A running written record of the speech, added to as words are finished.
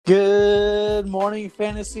Good morning,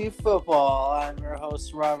 fantasy football. I'm your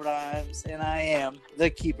host, Robert Imes, and I am the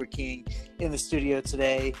Keeper King in the studio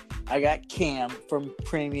today. I got Cam from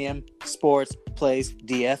Premium Sports Plays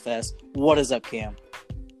DFS. What is up, Cam?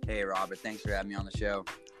 Hey, Robert. Thanks for having me on the show.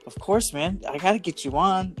 Of course, man. I got to get you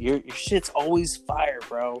on. Your shit's always fire,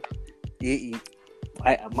 bro.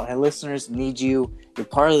 My listeners need you. You're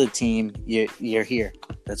part of the team. You're here.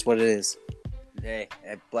 That's what it is. Hey,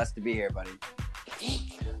 blessed to be here, buddy.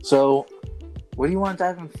 So, what do you want to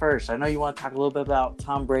dive in first? I know you want to talk a little bit about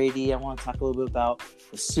Tom Brady. I want to talk a little bit about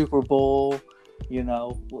the Super Bowl.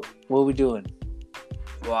 What are we doing?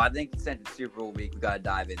 Well, I think since it's Super Bowl week, we got to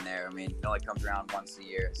dive in there. I mean, it only comes around once a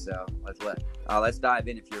year, so let's dive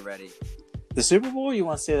in if you're ready. The Super Bowl, or you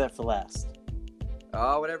want to say that for last?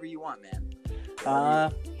 Whatever you want,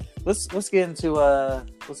 man. Let's get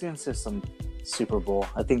into some Super Bowl.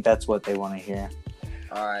 I think that's what they want to hear.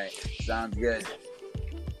 All right, sounds good.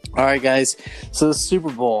 All right, guys. So the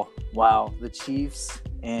Super Bowl. Wow, the Chiefs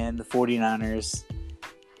and the 49ers.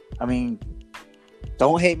 I mean,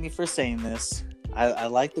 don't hate me for saying this. I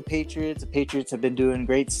like the Patriots. The Patriots have been doing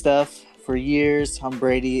great stuff for years. Tom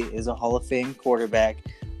Brady is a Hall of Fame quarterback.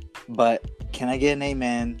 But can I get an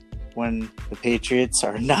amen when the Patriots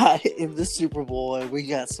are not in the Super Bowl and we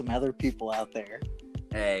got some other people out there?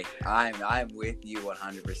 Hey, I'm with you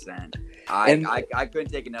 100%. I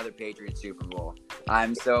couldn't take another Patriots Super Bowl.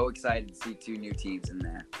 I'm so excited to see two new teams in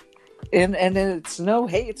there. And it's no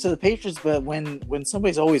hate to the Patriots, but when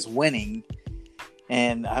somebody's always winning,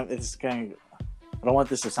 and it's kind of, I don't want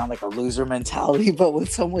this to sound like a loser mentality, but when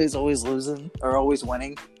somebody's always losing or always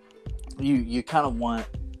winning, you kind of want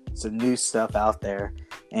some new stuff out there.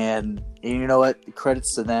 And you know what?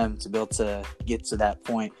 Credits to them to be able to get to that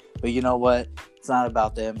point. But you know what? It's not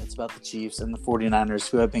about them. It's about the Chiefs and the 49ers,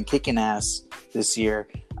 who have been kicking ass this year.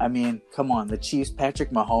 I mean, come on. The Chiefs, Patrick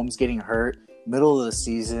Mahomes getting hurt middle of the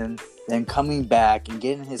season, then coming back and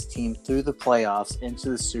getting his team through the playoffs into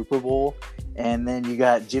the Super Bowl. And then you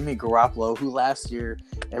got Jimmy Garoppolo, who last year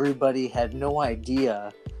everybody had no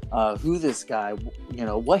idea who this guy,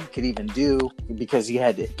 what he could even do because he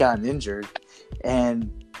had gotten injured.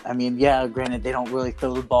 And I mean, yeah, granted, they don't really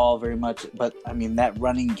throw the ball very much, but I mean, that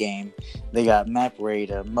running game, they got Matt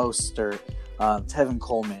Breida, Mostert, Tevin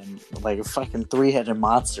Coleman, like a fucking three-headed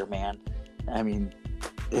monster, man. I mean,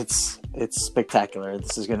 it's spectacular.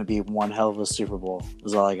 This is going to be one hell of a Super Bowl,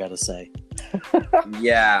 is all I got to say.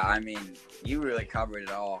 Yeah, I mean, you really covered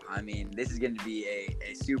it all. I mean, this is going to be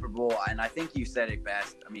a Super Bowl, and I think you said it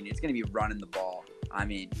best. I mean, it's going to be running the ball. I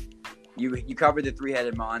mean, you covered the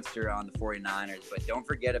three-headed monster on the 49ers, but don't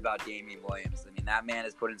forget about Damian Williams. I mean, that man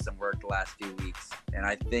has put in some work the last few weeks, and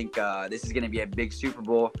I think this is going to be a big Super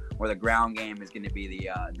Bowl where the ground game is going to be the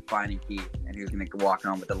defining key, and who's going to walk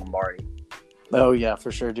home with the Lombardi. Oh, yeah,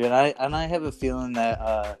 for sure, dude. I have a feeling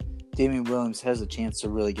that Damian Williams has a chance to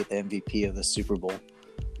really get the MVP of the Super Bowl.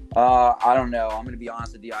 I don't know. I'm going to be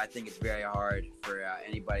honest with you. I think it's very hard for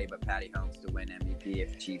anybody but Patty Holmes to win MVP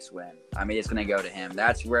if the Chiefs win. I mean, it's going to go to him.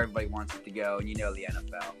 That's where everybody wants it to go, and you know the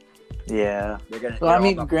NFL. Yeah. Well, I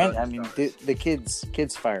mean, the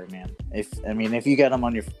kids fire, man. If you got him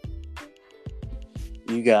on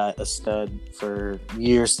you got a stud for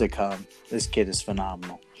years to come. This kid is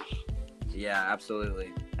phenomenal. Yeah,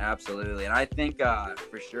 absolutely. And I think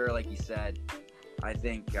for sure, like you said, I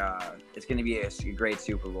think it's going to be a great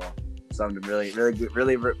Super Bowl. Something really good,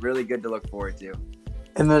 really good to look forward to.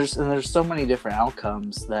 And there's so many different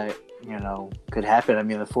outcomes that could happen. I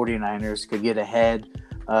mean, the 49ers could get ahead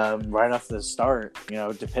right off the start.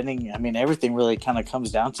 Depending. I mean, everything really kind of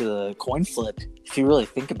comes down to the coin flip. If you really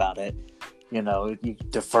think about it, you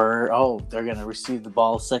defer. Oh, they're going to receive the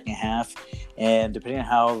ball second half, and depending on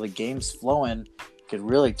how the game's flowing, could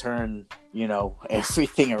really turn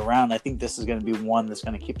everything around. I think this is going to be one that's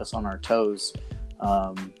going to keep us on our toes,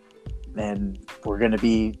 and we're going to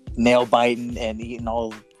be nail biting and eating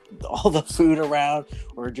all the food around,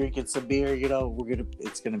 or drinking some beer.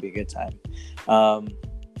 It's going to be a good time.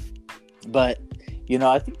 But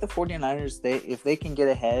I think the 49ers, if they can get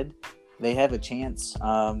ahead, they have a chance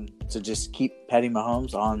to just keep Patty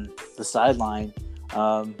Mahomes on the sideline.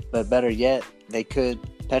 But better yet,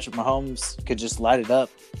 Patrick Mahomes could just light it up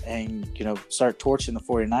and, start torching the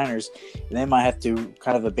 49ers. And they might have to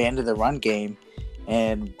kind of abandon the run game.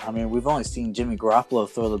 And, I mean, we've only seen Jimmy Garoppolo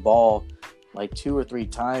throw the ball like 2 or 3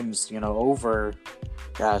 times, over,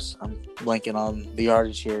 gosh, I'm blanking on the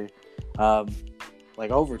yardage here,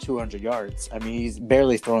 like over 200 yards. I mean, he's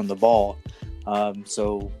barely throwing the ball. When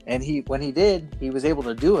he did, he was able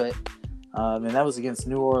to do it. And that was against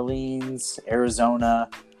New Orleans, Arizona.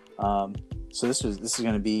 So this is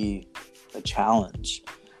going to be a challenge.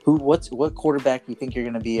 What quarterback you think you're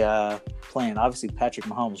going to be playing? Obviously, Patrick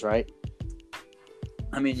Mahomes, right?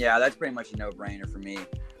 I mean, yeah, that's pretty much a no-brainer for me.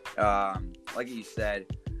 Like you said,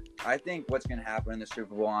 I think what's going to happen in the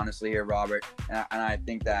Super Bowl, honestly, here, Robert, and I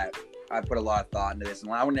think that I put a lot of thought into this,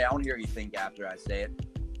 and I want to hear what you think after I say it.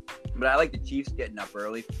 But I like the Chiefs getting up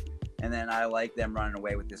early, and then I like them running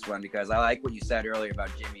away with this one because I like what you said earlier about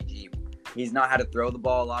Jimmy G. He's not had to throw the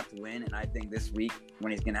ball a lot to win, and I think this week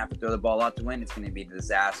when he's going to have to throw the ball a lot to win, it's going to be a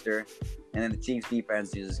disaster. And then the Chiefs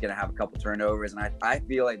defense is just going to have a couple turnovers, and I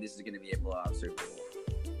feel like this is going to be a blowout Super Bowl.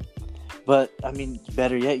 But, I mean,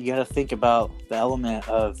 better yet, you got to think about the element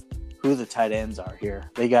of who the tight ends are here.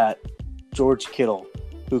 They got George Kittle,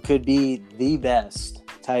 who could be the best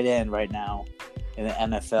tight end right now in the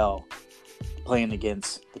NFL, playing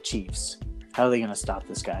against the Chiefs. How are they going to stop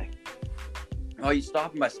this guy? Oh, you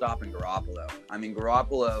stop him by stopping Garoppolo. I mean,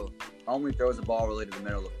 Garoppolo only throws the ball really to the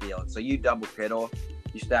middle of the field. So you double Kittle,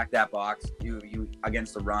 you stack that box, you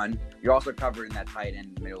against the run. You're also covering that tight end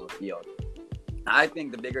in the middle of the field. I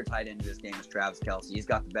think the bigger tight end of this game is Travis Kelce. He's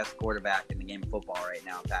got the best quarterback in the game of football right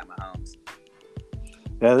now, Pat Mahomes.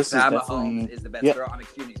 Yeah, Pat Mahomes is the best Pat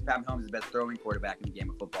Mahomes is the best throwing quarterback in the game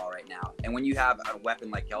of football right now. And when you have a weapon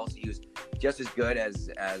like Kelce, who's just as good as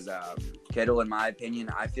Kittle, in my opinion,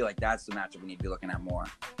 I feel like that's the matchup we need to be looking at more.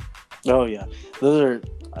 Oh, yeah. Those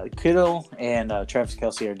are Kittle and Travis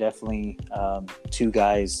Kelce are definitely two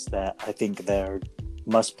guys that I think they're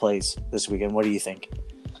must-plays this weekend. What do you think?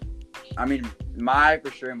 I mean, my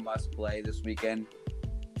for sure must-play this weekend.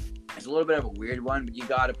 It's a little bit of a weird one, but you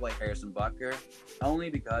got to play Harrison Butker, only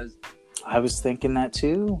because I was thinking that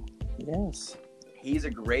too. Yes. He's a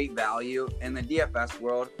great value in the DFS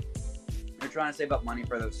world. You're trying to save up money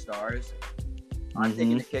for those stars. I'm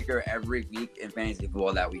taking a kicker every week in fantasy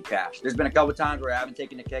football that we cash. There's been a couple times where I haven't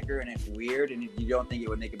taken a kicker, and it's weird, and you don't think it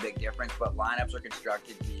would make a big difference, but lineups are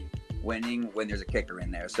constructed to be winning when there's a kicker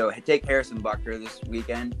in there. So take Harrison Butker this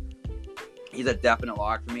weekend. He's a definite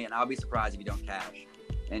lock for me, and I'll be surprised if you don't cash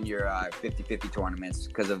in your 50-50 tournaments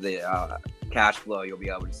because of the cash flow you'll be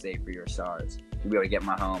able to save for your stars. You'll be able to get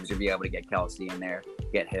Mahomes. You'll be able to get Kelce in there,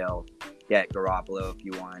 get Hill, get Garoppolo if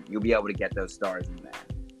you want. You'll be able to get those stars in there.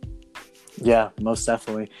 Yeah, most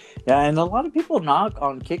definitely. Yeah, and a lot of people knock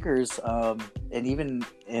on kickers, and even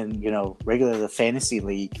in regular the fantasy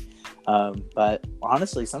league. But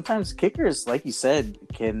honestly, sometimes kickers, like you said,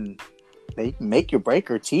 they make your break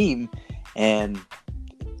your team, and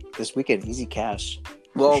this weekend easy cash.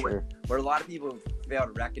 Well, sure. What a lot of people fail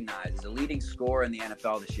to recognize is the leading scorer in the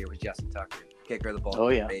NFL this year was Justin Tucker, kicker of the Baltimore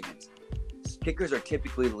Ravens. Kickers are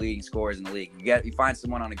typically the leading scorers in the league. You find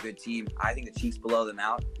someone on a good team. I think the Chiefs blow them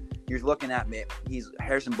out. You're looking at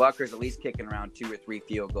Harrison Butker's at least kicking around 2 or 3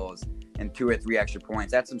 field goals and 2 or 3 extra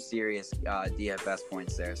points. That's some serious DFS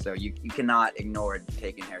points there. So you cannot ignore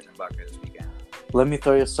taking Harrison Butker this weekend. Let me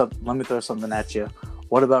throw something at you.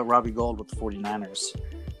 What about Robbie Gould with the 49ers?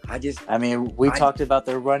 We talked about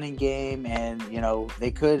their running game, and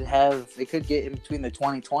they could get in between the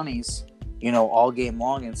 2020s, all game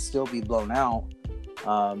long and still be blown out.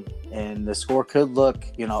 And the score could look,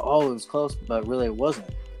 it was close, but really it wasn't.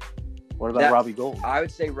 What about Robbie Gould? I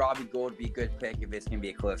would say Robbie Gould would be a good pick if it's going to be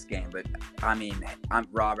a close game. But, I'm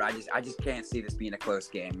Robert. I just can't see this being a close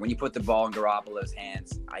game. When you put the ball in Garoppolo's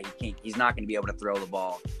hands, he's not going to be able to throw the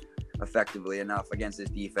ball effectively enough against this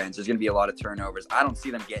defense. There's going to be a lot of turnovers. I don't see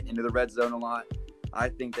them getting into the red zone a lot. I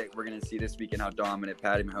think that we're going to see this weekend how dominant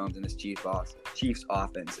Patty Mahomes and this Chiefs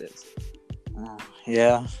offense is.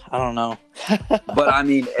 Yeah, I don't know. But,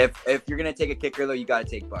 if you're going to take a kicker, though, you got to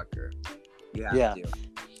take Butker. You have to.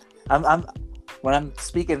 When I'm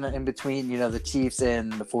speaking in between, the Chiefs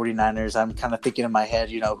and the 49ers, I'm kind of thinking in my head,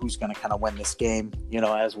 who's going to kind of win this game,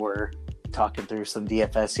 as we're talking through some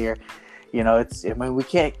DFS here.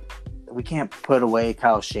 We can't put away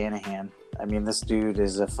Kyle Shanahan. This dude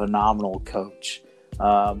is a phenomenal coach.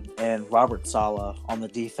 And Robert Saleh on the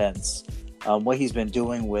defense, what he's been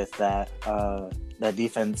doing with that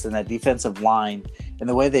defense and that defensive line and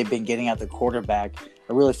the way they've been getting at the quarterback,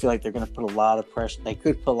 I really feel like they're going to put a lot of pressure. They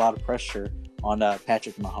could put a lot of pressure on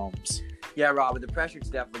Patrick Mahomes. Yeah, Robert, the pressure's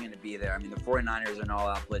definitely going to be there. The 49ers are an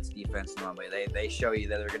all-out blitz defense normally. They show you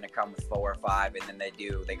that they're going to come with 4 or 5, and then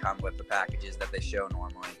they come with the packages that they show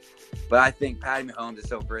normally. But I think Patty Mahomes is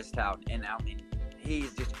so versatile, and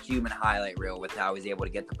he's just a human highlight reel with how he's able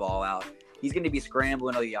to get the ball out. He's going to be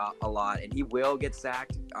scrambling a lot, and he will get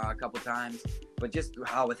sacked a couple times. But just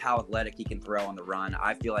how athletic he can throw on the run,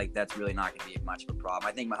 I feel like that's really not going to be much of a problem.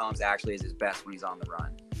 I think Mahomes actually is his best when he's on the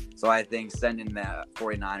run. So I think sending the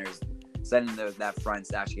 49ers, that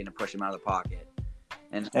front's actually going to push him out of the pocket.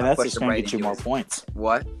 And that's just going to get you more points.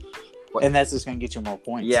 What? And that's just going to get you more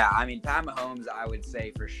points. Yeah, I mean, Pat Mahomes, I would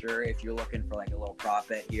say for sure, if you're looking for like a little prop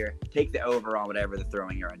bet here, take the over on whatever the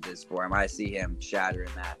throwing yards is for him. I see him shattering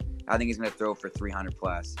that. I think he's going to throw for 300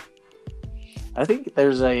 plus. I think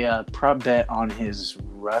there's a prop bet on his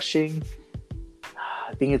rushing.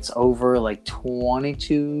 I think it's over like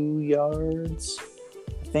 22 yards.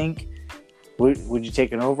 I think. Would you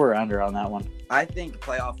take an over or under on that one? I think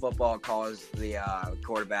playoff football calls the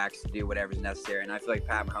quarterbacks to do whatever's necessary, and I feel like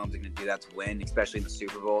Pat Mahomes is going to do that to win, especially in the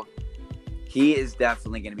Super Bowl. He is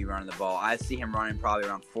definitely going to be running the ball. I see him running probably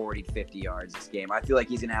around 40 to 50 yards this game. I feel like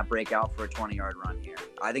he's going to have breakout for a 20-yard run here.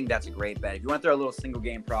 I think that's a great bet. If you want to throw a little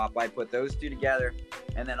single-game prop, I'd put those two together.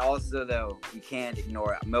 And then also, though, you can't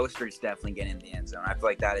ignore Mostert's definitely getting in the end zone. I feel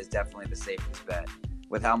like that is definitely the safest bet.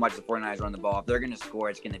 With how much the 49ers run the ball, if they're going to score,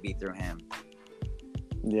 it's going to be through him.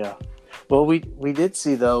 Yeah. Well, we did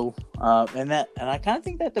see, though, and I kind of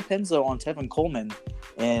think that depends, though, on Tevin Coleman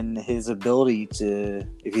and his ability to,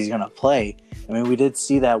 if he's going to play. I mean, we did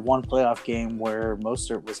see that one playoff game where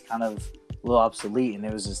Mostert was kind of a little obsolete, and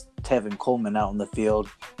it was just Tevin Coleman out in the field.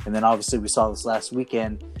 And then, obviously, we saw this last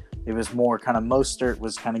weekend. It was more kind of Mostert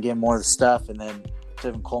was kind of getting more of the stuff, and then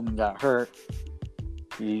Tevin Coleman got hurt.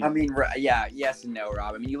 I mean, yeah, yes and no,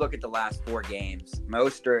 Rob. I mean, you look at the last 4 games,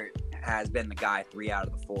 Mostert has been the guy 3 out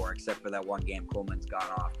of the 4, except for that one game Coleman's gone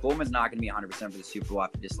off. Coleman's not going to be 100% for the Super Bowl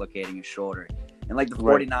after dislocating his shoulder. And like the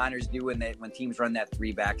 49ers do when teams run that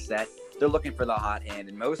 3-back set, they're looking for the hot hand.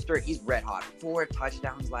 And Mostert, he's red hot. 4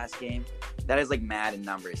 touchdowns last game. That is like mad in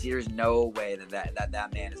numbers. There's no way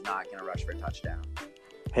that man is not going to rush for a touchdown.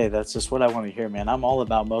 Hey, that's just what I want to hear, man. I'm all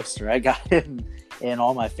about Mostert. I got him in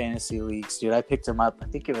all my fantasy leagues, dude. I picked him up. I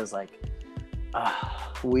think it was like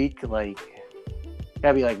gotta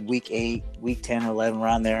be like week 8, week 10 or 11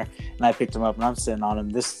 around there, and I picked him up and I'm sitting on him.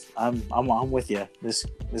 I'm with you. This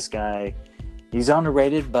guy, he's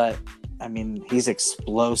underrated, but I mean, he's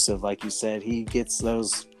explosive, like you said. He just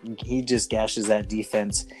gashes that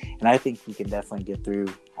defense, and I think he can definitely get through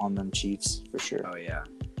on them Chiefs for sure. Oh yeah.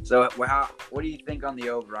 So what do you think on the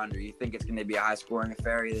over/under? You think it's going to be a high-scoring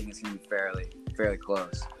affair? Or you think it's going to be fairly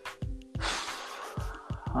close?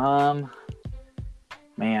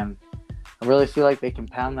 Man, I really feel like they can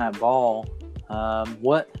pound that ball. I'm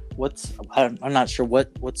not sure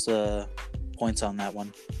what's points on that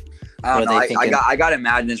one. I don't know. I got to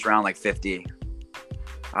imagine it's around like 50.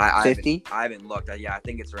 50? I haven't looked. Yeah, I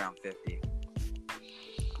think it's around 50.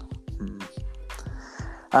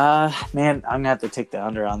 Man, I'm gonna have to take the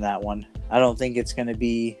under on that one. I don't think it's gonna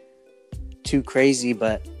be too crazy,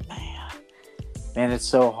 but man, it's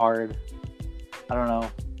so hard. I don't know.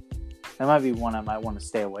 That might be one I might want to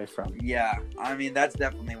stay away from. Yeah, I mean that's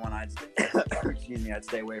definitely one I'd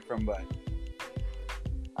stay away from. But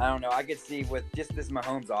I don't know. I could see with just this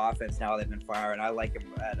Mahomes offense now they've been firing. I like him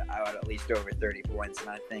at least over 30 points, and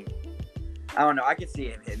I think I don't know. I could see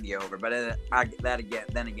him hitting the over, but then again,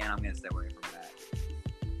 I'm gonna stay away from that.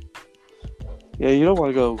 Yeah, you don't want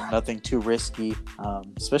to go nothing too risky,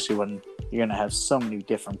 especially when you're going to have so many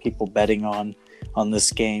different people betting on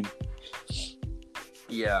this game.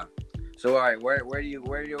 Yeah. So all right, where do you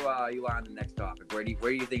lie on the next topic? What do you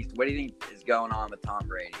think is going on with Tom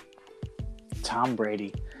Brady? Tom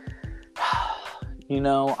Brady. You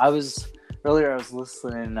know, I was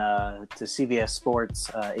listening to CBS Sports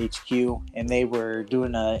HQ, and they were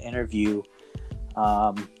doing an interview.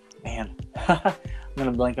 Man, I'm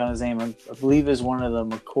gonna blank on his name. I believe is one of the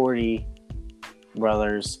McCourty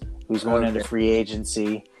brothers who's going into free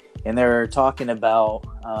agency, and they're talking about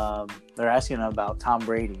they're asking him about Tom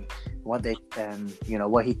Brady, what he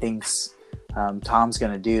thinks Tom's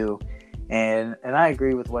gonna do, and I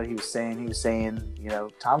agree with what he was saying. He was saying,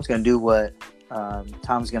 Tom's gonna do what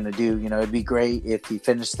Tom's gonna do. It'd be great if he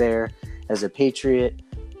finished there as a Patriot,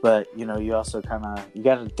 but you also you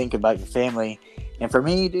got to think about your family. And for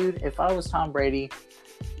me, dude, if I was Tom Brady,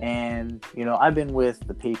 and I've been with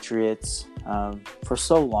the Patriots for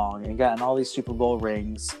so long and gotten all these Super Bowl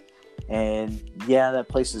rings, and yeah, that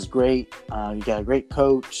place is great. You got a great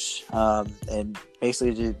coach, and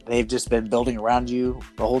basically they've just been building around you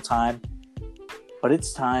the whole time. But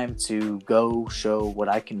it's time to go show what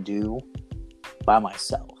I can do by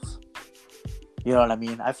myself. You know what I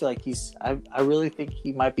mean? I feel like I really think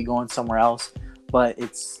he might be going somewhere else. But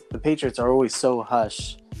the Patriots are always so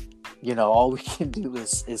hush. All we can do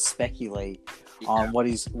is speculate on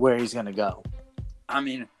where he's going to go. I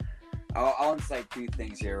mean, I'll incite 2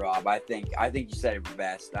 things here, Rob. I think you said it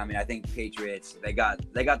best. I mean, I think Patriots they got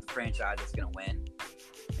the franchise that's going to win,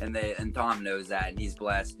 and Tom knows that, and he's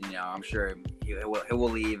blessed. I'm sure he will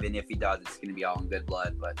leave, and if he does, it's going to be all in good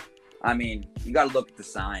blood. But I mean, you got to look at the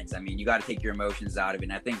signs. I mean, you got to take your emotions out of it.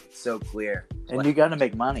 And I think it's so clear. And you got to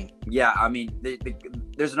make money. Yeah, I mean,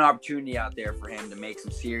 there's an opportunity out there for him to make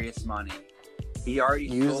some serious money. He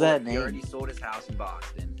already sold his house in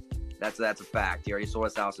Boston. That's a fact. He already sold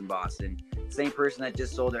his house in Boston. Same person that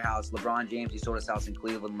just sold their house, LeBron James, he sold his house in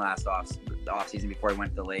Cleveland last offseason before he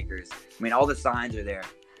went to the Lakers. I mean, all the signs are there.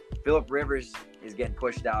 Phillip Rivers is getting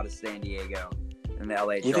pushed out of San Diego and the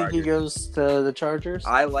LA Chargers. You think he goes to the Chargers?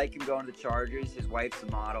 I like him going to the Chargers. His wife's a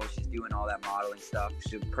model. She's doing all that modeling stuff.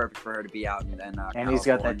 It's perfect for her to be out in and he's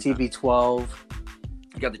got that TB12.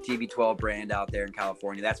 He got the TB12 brand out there in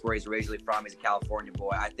California. That's where he's originally from. He's a California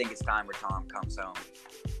boy. I think it's time where Tom comes home.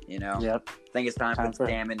 You know? Yep. I think it's time for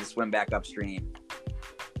Stammen to swim back upstream.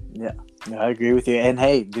 Yeah, I agree with you. And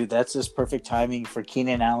hey, dude, that's just perfect timing for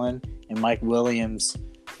Keenan Allen and Mike Williams,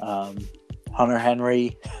 Hunter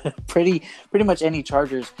Henry, pretty much any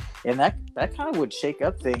Chargers, and that kind of would shake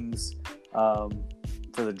up things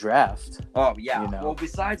for the draft. Oh yeah. You know? Well,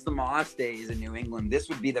 besides the Moss days in New England, this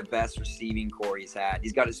would be the best receiving core he's had.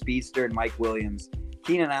 He's got a speedster in Mike Williams.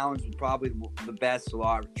 Keenan Allen's probably the best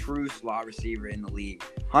true slot receiver in the league.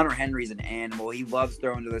 Hunter Henry's an animal. He loves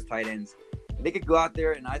throwing to those tight ends. They could go out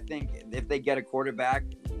there, and I think if they get a quarterback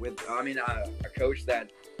with, a coach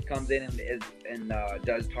that comes in and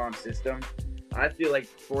does Tom's system, I feel like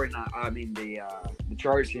the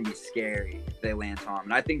Chargers can be scary if they land Tom,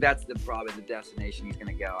 and I think that's probably the destination he's going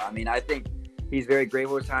to go. I mean, I think he's very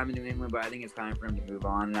grateful for his time in New England, but I think it's time for him to move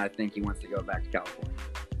on, and I think he wants to go back to California.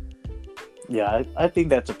 Yeah, I think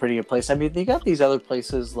that's a pretty good place. I mean, you got these other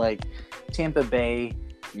places like Tampa Bay,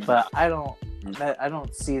 but I don't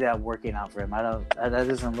see that working out for him. That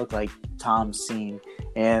doesn't look like Tom's scene.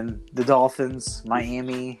 And the Dolphins,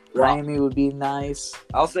 Miami would be nice.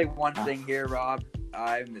 I'll say one thing here, Rob.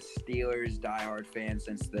 I'm the Steelers diehard fan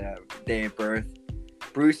since the day of birth.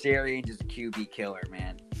 Bruce Arians is a QB killer,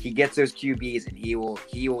 man. He gets those QBs and he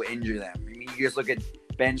will injure them. I mean, you just look at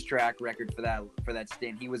Ben's track record for that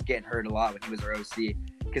stint. He was getting hurt a lot when he was our OC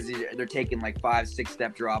because they're taking like 5-6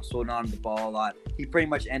 step drops, holding on to the ball a lot. He pretty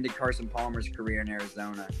much ended Carson Palmer's career in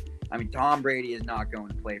Arizona. I mean, Tom Brady is not going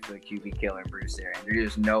to play for the QB killer Bruce Arians.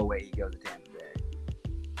 There's no way he goes to Tampa Bay.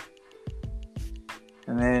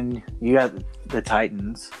 And then you got the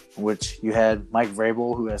Titans, which you had Mike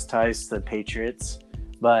Vrabel, who has ties to the Patriots.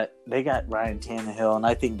 But they got Ryan Tannehill, and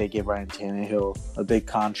I think they give Ryan Tannehill a big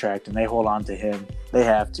contract, and they hold on to him. They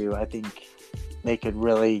have to. I think they could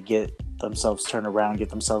really get themselves turned around,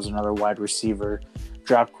 get themselves another wide receiver,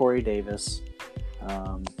 drop Corey Davis.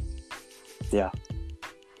 Yeah.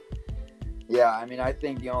 Yeah, I mean, I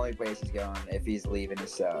think the only place he's going if he's leaving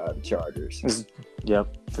is the Chargers.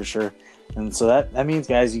 Yep, for sure. And so that means,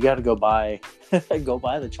 guys, you got to go buy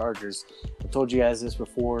the Chargers. I told you guys this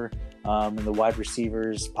before in the wide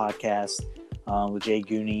receivers podcast with Jay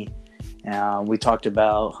Gooney. We talked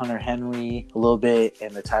about Hunter Henry a little bit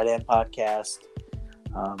in the tight end podcast.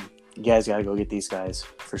 You guys got to go get these guys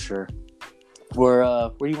for sure. Where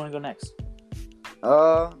do you want to go next?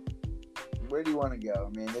 Where do you want to go?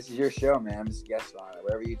 I mean, this is your show, man. I'm just a guest on it.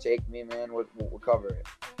 Wherever you take me, man, we'll cover it.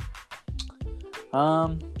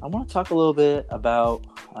 I want to talk a little bit about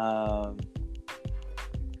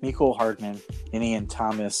Mecole Hardman and Ian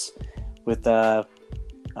Thomas with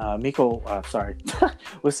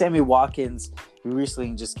with Sammy Watkins. He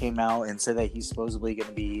recently just came out and said that he's supposedly going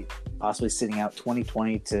to be possibly sitting out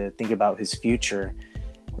 2020 to think about his future.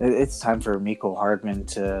 It's time for Mecole Hardman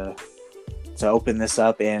to open this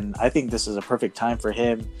up, and I think this is a perfect time for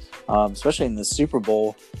him, especially in the Super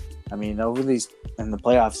Bowl. I mean, in the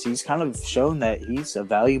playoffs, he's kind of shown that he's a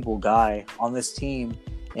valuable guy on this team,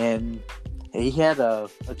 and he had a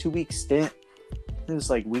 2-week stint. It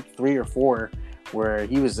was like week 3 or 4 where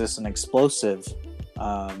he was just an explosive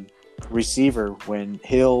receiver when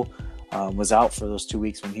Hill was out for those 2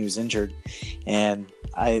 weeks when he was injured, and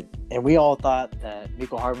we all thought that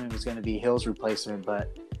Mecole Hardman was going to be Hill's replacement,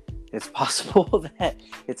 but it's possible that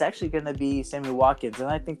it's actually going to be Sammy Watkins, and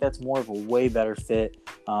I think that's more of a way better fit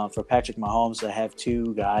for Patrick Mahomes to have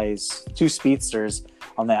two speedsters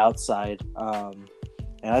on the outside.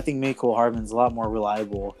 And I think Mecole Hardman's a lot more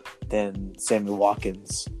reliable than Sammy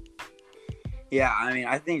Watkins. Yeah, I mean,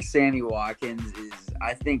 I think Sammy Watkins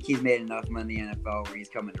I think he's made enough money in the NFL where he's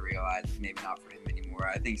coming to realize it's maybe not for him anymore.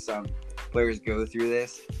 I think some players go through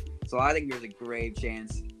this. So I think there's a grave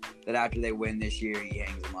chance that after they win this year, he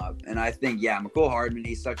hangs them up. And I think, Mecole Hardman,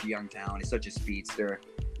 he's such a young talent. He's such a speedster.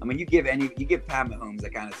 I mean, you give Pat Mahomes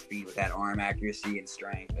that kind of speed with that arm accuracy and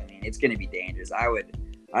strength. I mean, it's going to be dangerous. I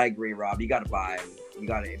agree, Rob. You got to buy him.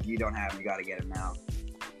 If you don't have him, you got to get him now.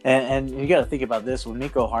 And you got to think about this. When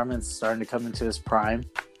Mecole Hardman's starting to come into his prime,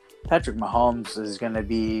 Patrick Mahomes is going to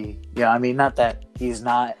be, I mean, not that he's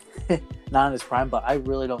not not in his prime, but I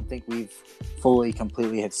really don't think we've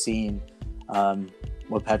completely have seen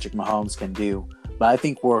what Patrick Mahomes can do. But I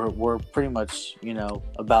think we're pretty much,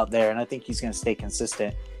 about there, and I think he's going to stay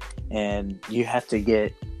consistent. And you have to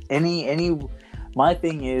get any. My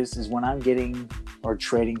thing is when I'm getting or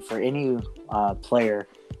trading for any player,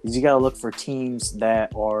 is you got to look for teams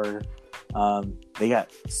that are they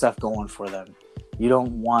got stuff going for them. You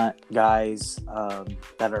don't want guys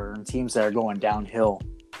that are in teams that are going downhill,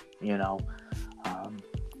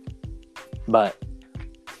 But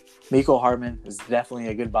Mecole Hardman is definitely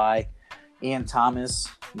a good buy. Ian Thomas,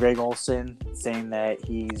 Greg Olsen, saying that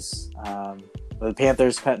he's the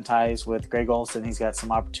Panthers cutting ties with Greg Olsen. He's got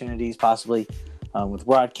some opportunities possibly with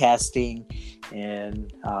broadcasting,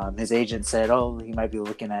 and his agent said, he might be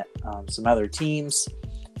looking at some other teams.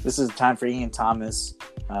 This is the time for Ian Thomas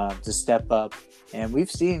to step up. And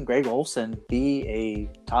we've seen Greg Olsen be a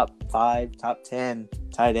top 5, top 10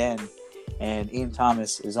 tight end. And Ian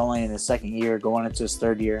Thomas is only in his second year, going into his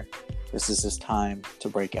third year. This is his time to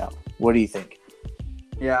break out. What do you think?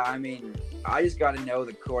 Yeah, I mean, I just got to know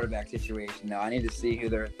the quarterback situation now. I need to see who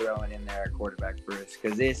they're throwing in there at quarterback first,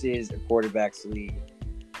 because this is a quarterback's league.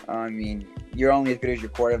 I mean, you're only as good as your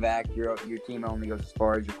quarterback. Your team only goes as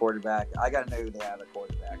far as your quarterback. I got to know who they have at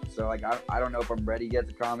quarterback. So, I don't know if I'm ready yet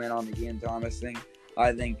to comment on the Ian Thomas thing.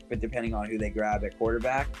 I think, but depending on who they grab at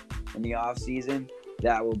quarterback in the offseason,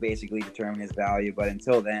 that will basically determine his value. But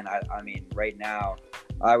until then, I mean, right now,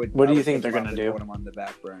 I would. What do you think they're going to do? Put him on the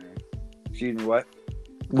back burner. Excuse me, what?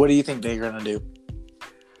 What do you think they're going to do?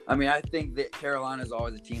 I mean, I think that Carolina's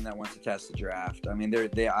always a team that wants to test the draft. I mean,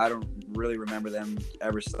 I don't really remember them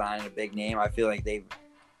ever signing a big name. I feel like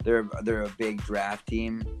they're a big draft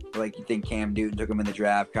team. Like, you think Cam Newton took him in the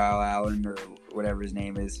draft, Kyle Allen or whatever his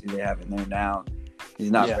name is, who they have in there now.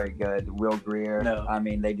 He's not very good. Will Greer. No. I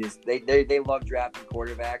mean, they love drafting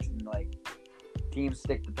quarterbacks, and like, teams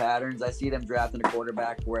stick to patterns. I see them drafting a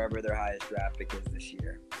quarterback wherever their highest draft pick is this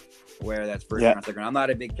year. Where that's first round, second round. I'm not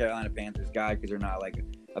a big Carolina Panthers guy because they're not like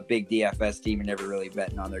a big DFS team and never really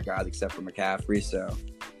betting on their guys except for McCaffrey. So,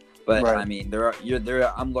 but I mean,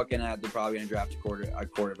 I'm looking at they're probably going to draft a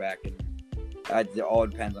quarterback, and it all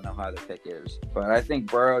depends on how high their pick is. But I think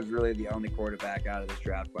Burrow is really the only quarterback out of this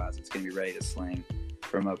draft class that's going to be ready to sling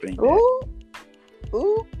from opening day.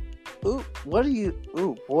 Ooh! What are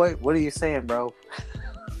you saying, bro?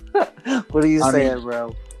 What are you saying,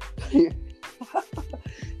 bro?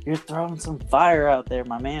 You're throwing some fire out there,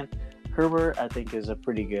 my man. Herbert, I think, is a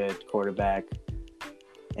pretty good quarterback.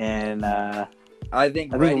 And I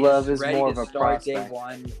think Love is more of a prospect.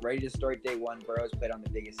 Ready to start day one. Burrow's played on the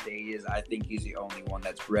biggest stages. I think he's the only one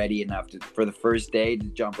that's ready enough for the first day to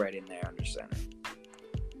jump right in there under center.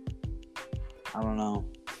 I don't know.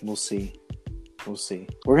 We'll see. We're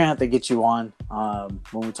going to have to get you on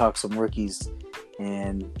when we talk some rookies,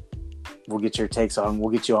 and we'll get your takes on. We'll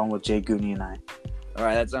get you on with Jay Gooney and I. All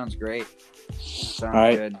right, that sounds great.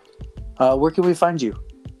 Sounds good. Where can we find you?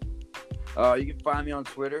 You can find me on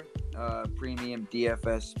Twitter, Premium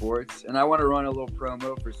DFS Sports. And I want to run a little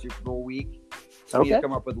promo for Super Bowl week. So we need to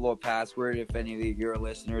come up with a little password if any of your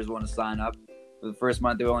listeners want to sign up. For the first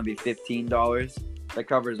month, it will only be $15. That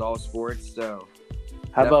covers all sports. So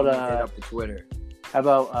how about hit up the Twitter? How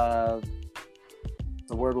about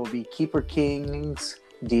the word will be Keeper Kings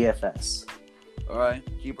DFS. All right,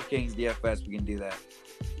 Keeper Kings DFS. We can do that.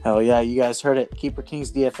 Hell yeah, you guys heard it. Keeper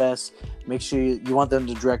Kings DFS. Make sure you want them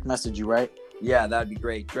to direct message you, right? Yeah, that'd be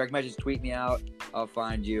great. Direct message, tweet me out. I'll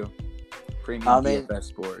find you. Premium DFS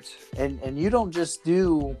Sports. And you don't just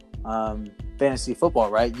do fantasy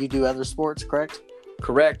football, right? You do other sports, correct?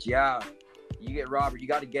 Correct, yeah. You get Robert. You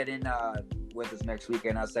got to get in with us next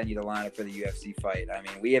weekend. I'll send you the lineup for the UFC fight. I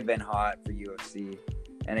mean, we have been hot for UFC.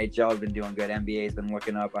 NHL has been doing good. NBA has been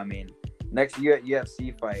looking up. I mean, next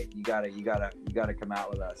UFC fight, you gotta come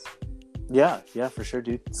out with us. Yeah, for sure,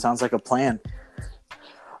 dude. Sounds like a plan.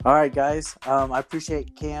 All right, guys. I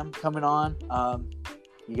appreciate Cam coming on.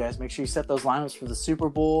 You guys make sure you set those lineups for the Super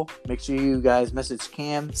Bowl. Make sure you guys message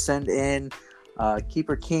Cam, send in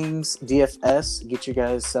Keeper Kings DFS, get you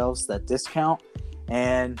guys selves that discount.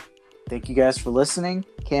 And thank you guys for listening.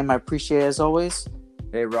 Cam, I appreciate it as always.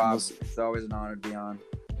 Hey, Rob. It's always an honor to be on.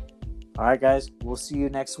 All right, guys. We'll see you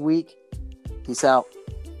next week. Peace out.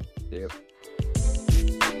 Yep.